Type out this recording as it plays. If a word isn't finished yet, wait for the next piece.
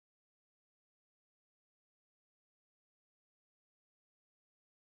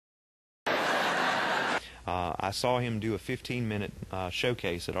I saw him do a 15-minute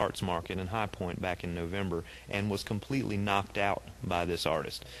showcase at Arts Market in High Point back in November and was completely knocked out by this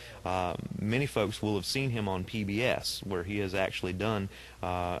artist. Many folks will have seen him on PBS, where he has actually done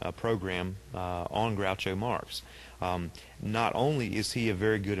a program on Groucho Marx. Not only is he a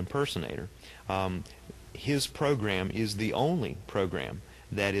very good impersonator, his program is the only program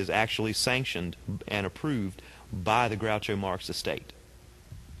that is actually sanctioned and approved by the Groucho Marx estate.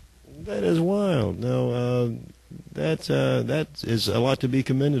 That is wild. Now, that is a lot to be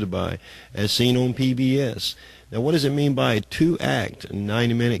commended by, as seen on PBS. Now, what does it mean by a two-act,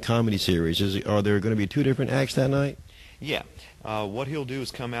 90-minute comedy series? Are there going to be two different acts that night? Yeah. What he'll do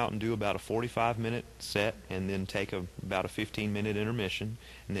is come out and do about a 45-minute set and then take about a 15-minute intermission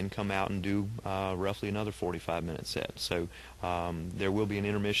and then come out and do roughly another 45-minute set. So there will be an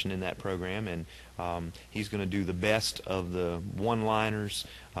intermission in that program, and he's going to do the best of the one-liners,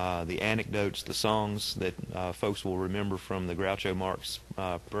 the anecdotes, the songs that folks will remember from the Groucho Marx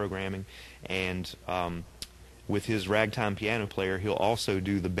programming, and with his ragtime piano player, he'll also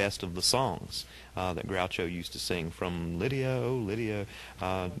do the best of the songs that Groucho used to sing, from Lydia, oh Lydia,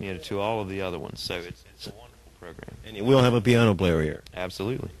 to all of the other ones. So it's a wonderful program. And he will have a piano player here.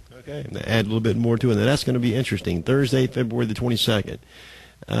 Absolutely. Okay. Add a little bit more to it. Now, that's going to be interesting. Thursday, February the 22nd.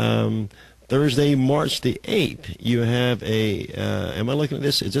 Thursday, March the 8th, you have a, am I looking at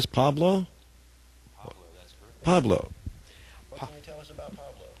this? Is this Pablo? Pablo, that's correct. Pablo. What can you tell us about Pablo?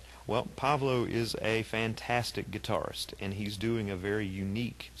 Well, Pablo is a fantastic guitarist, and he's doing a very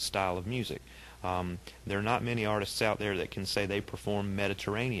unique style of music. There are not many artists out there that can say they perform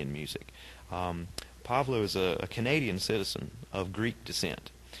Mediterranean music. Pablo is a Canadian citizen of Greek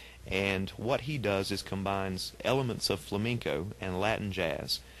descent, and what he does is combines elements of flamenco and Latin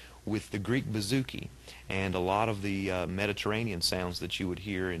jazz with the Greek bouzouki and a lot of the Mediterranean sounds that you would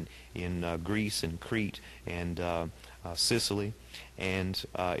hear in Greece and Crete and Sicily, and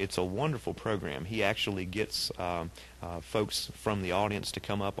it's a wonderful program. He actually gets folks from the audience to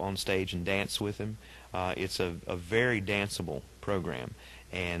come up on stage and dance with him. It's a very danceable program,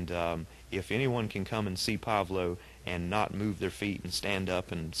 and if anyone can come and see Pablo and not move their feet and stand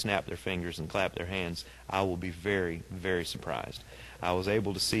up and snap their fingers and clap their hands, I will be very, very surprised. I was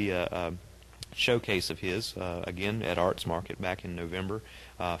able to see a showcase of his, again, at Arts Market back in November,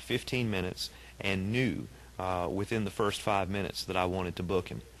 15 minutes, and knew within the first 5 minutes that I wanted to book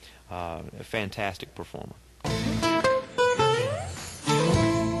him. A fantastic performer.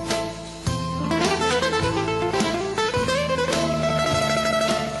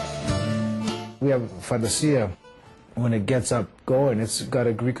 We have Fantasia. When it gets up going, it's got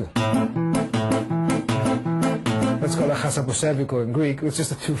a Greek. Let's call it Chasapuseviko in Greek. It's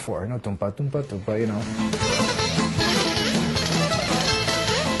just a 2/4, no tumpa tumpa tumpa, you know.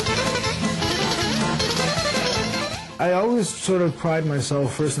 I always sort of pride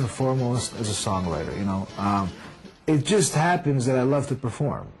myself first and foremost as a songwriter, you know. It just happens that I love to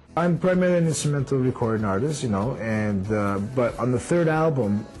perform. I'm primarily an instrumental recording artist, you know, and but on the third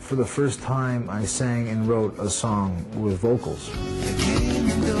album, for the first time, I sang and wrote a song with vocals.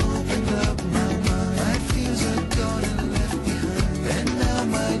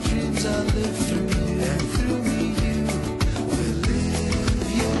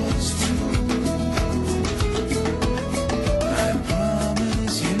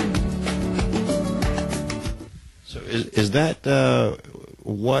 So is that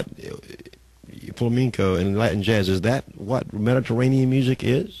what flamenco and Latin jazz, is that what Mediterranean music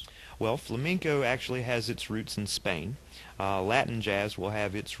is? Well, flamenco actually has its roots in Spain. Latin jazz will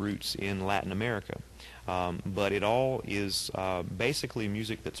have its roots in Latin America. But it all is basically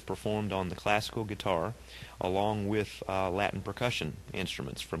music that's performed on the classical guitar along with Latin percussion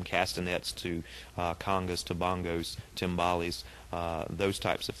instruments, from castanets to congas to bongos, timbales, those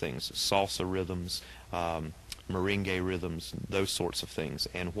types of things, salsa rhythms, merengue rhythms, those sorts of things.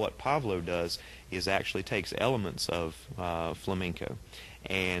 And what Pablo does is actually takes elements of flamenco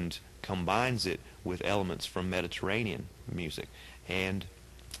and combines it with elements from Mediterranean music. And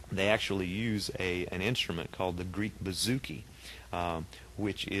they actually use an instrument called the Greek bouzouki,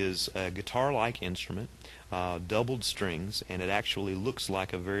 which is a guitar-like instrument, doubled strings, and it actually looks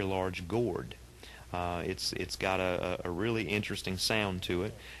like a very large gourd. It's got a really interesting sound to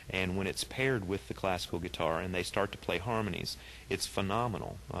it, and when it's paired with the classical guitar and they start to play harmonies, it's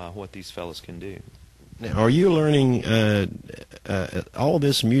phenomenal what these fellas can do. Now, are you learning all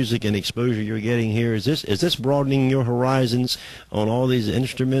this music and exposure you're getting here? Is this broadening your horizons on all these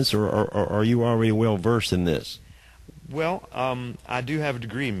instruments, or are you already well versed in this? Well, I do have a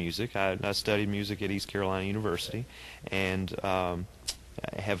degree in music. I studied music at East Carolina University, and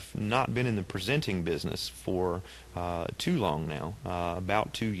have not been in the presenting business for too long now,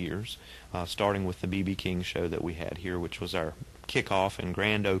 about 2 years, starting with the B.B. King show that we had here, which was our kickoff and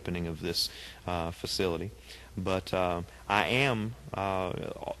grand opening of this facility. But I am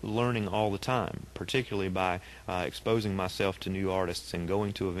learning all the time, particularly by exposing myself to new artists and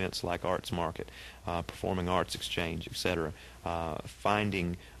going to events like Arts Market, Performing Arts Exchange, etc.,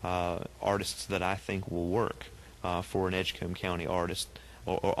 finding artists that I think will work for an Edgecombe County artist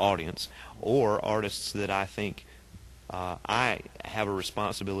or audience, or artists that I think I have a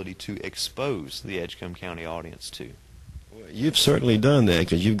responsibility to expose the Edgecombe County audience to. You've certainly done that,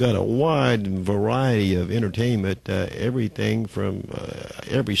 because you've got a wide variety of entertainment, everything from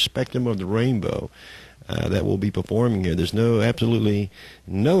every spectrum of the rainbow that will be performing here. There's absolutely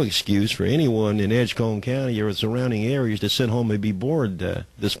no excuse for anyone in Edgecombe County or the surrounding areas to sit home and be bored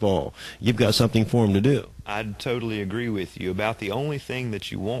this fall. You've got something for them to do. I'd totally agree with you. About the only thing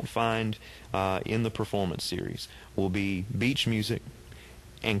that you won't find in the performance series will be beach music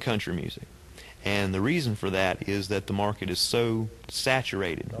and country music. And the reason for that is that the market is so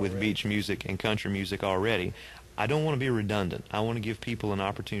saturated with beach music and country music already. I don't want to be redundant. I want to give people an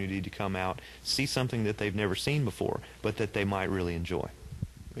opportunity to come out, see something that they've never seen before, but that they might really enjoy.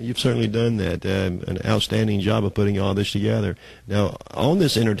 You've certainly done that. An outstanding job of putting all this together. Now, on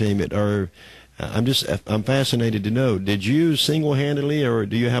this entertainment, I'm fascinated to know, did you single-handedly, or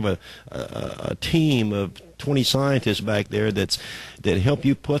do you have a team of 20 scientists back there that help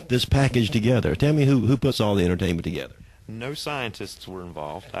you put this package together? Tell me who puts all the entertainment together. No scientists were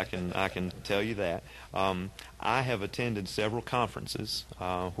involved. I can tell you that. I have attended several conferences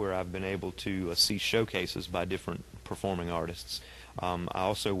where I've been able to see showcases by different performing artists. I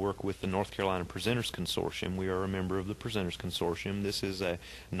also work with the North Carolina Presenters Consortium. We are a member of the Presenters Consortium. This is a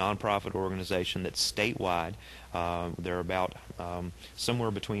nonprofit organization that's statewide. There are about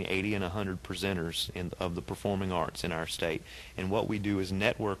somewhere between 80 and 100 presenters of the performing arts in our state. And what we do is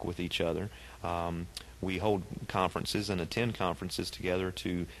network with each other. We hold conferences and attend conferences together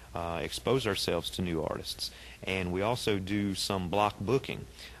to expose ourselves to new artists. And we also do some block booking,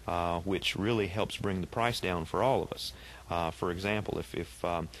 which really helps bring the price down for all of us. For example, if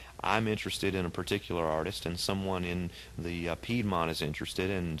I'm interested in a particular artist and someone in the Piedmont is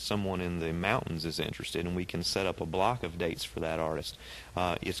interested and someone in the mountains is interested, and we can set up a block of dates for that artist,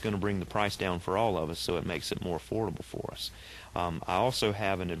 it's going to bring the price down for all of us, so it makes it more affordable for us. I also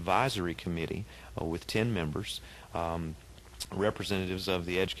have an advisory committee with 10 members, representatives of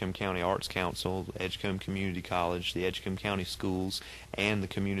the Edgecombe County Arts Council, Edgecombe Community College, the Edgecombe County Schools, and the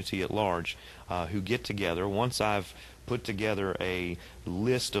community at large, who get together. Once I've put together a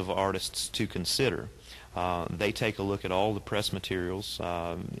list of artists to consider, they take a look at all the press materials,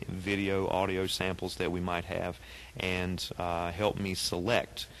 video, audio samples that we might have, and help me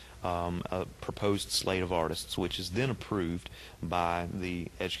select a proposed slate of artists, which is then approved by the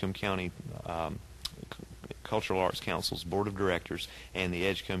Edgecombe County Cultural Arts Council's Board of Directors and the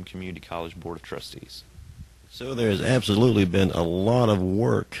Edgecombe Community College Board of Trustees. So there's absolutely been a lot of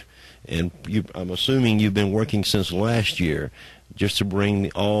work, and I'm assuming you've been working since last year just to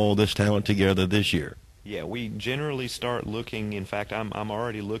bring all this talent together this year. Yeah, we generally start looking. In fact, I'm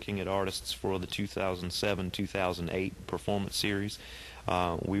already looking at artists for the 2007-2008 performance series.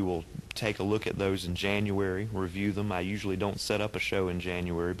 We will take a look at those in January, review them. I usually don't set up a show in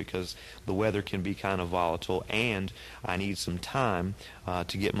January because the weather can be kind of volatile, and I need some time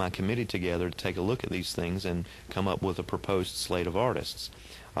to get my committee together to take a look at these things and come up with a proposed slate of artists.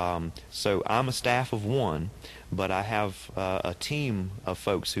 So I'm a staff of one, but I have a team of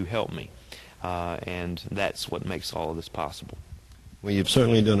folks who help me, and that's what makes all of this possible. Well, you've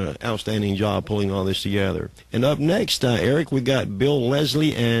certainly done an outstanding job pulling all this together. And up next, Eric, we got Bill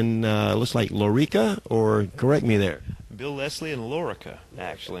Leslie and looks like Lorica, or correct me there. Bill Leslie and Lorica,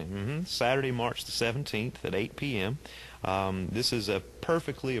 actually. Saturday, March the 17th at 8 p.m. This is a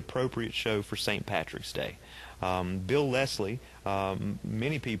perfectly appropriate show for St. Patrick's Day. Bill Leslie,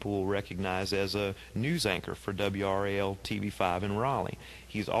 many people will recognize as a news anchor for WRAL TV5 in Raleigh.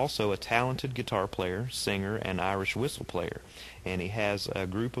 He's also a talented guitar player, singer, and Irish whistle player. And he has a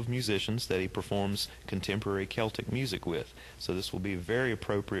group of musicians that he performs contemporary Celtic music with. So this will be very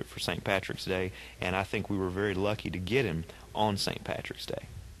appropriate for St. Patrick's Day, and I think we were very lucky to get him on St. Patrick's Day.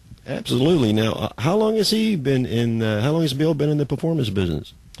 Absolutely. Now, how long has Bill been in the performance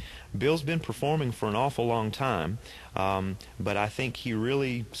business? Bill's been performing for an awful long time, but I think he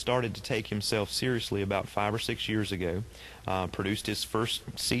really started to take himself seriously about 5 or 6 years ago, produced his first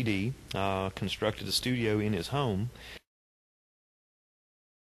CD, constructed a studio in his home,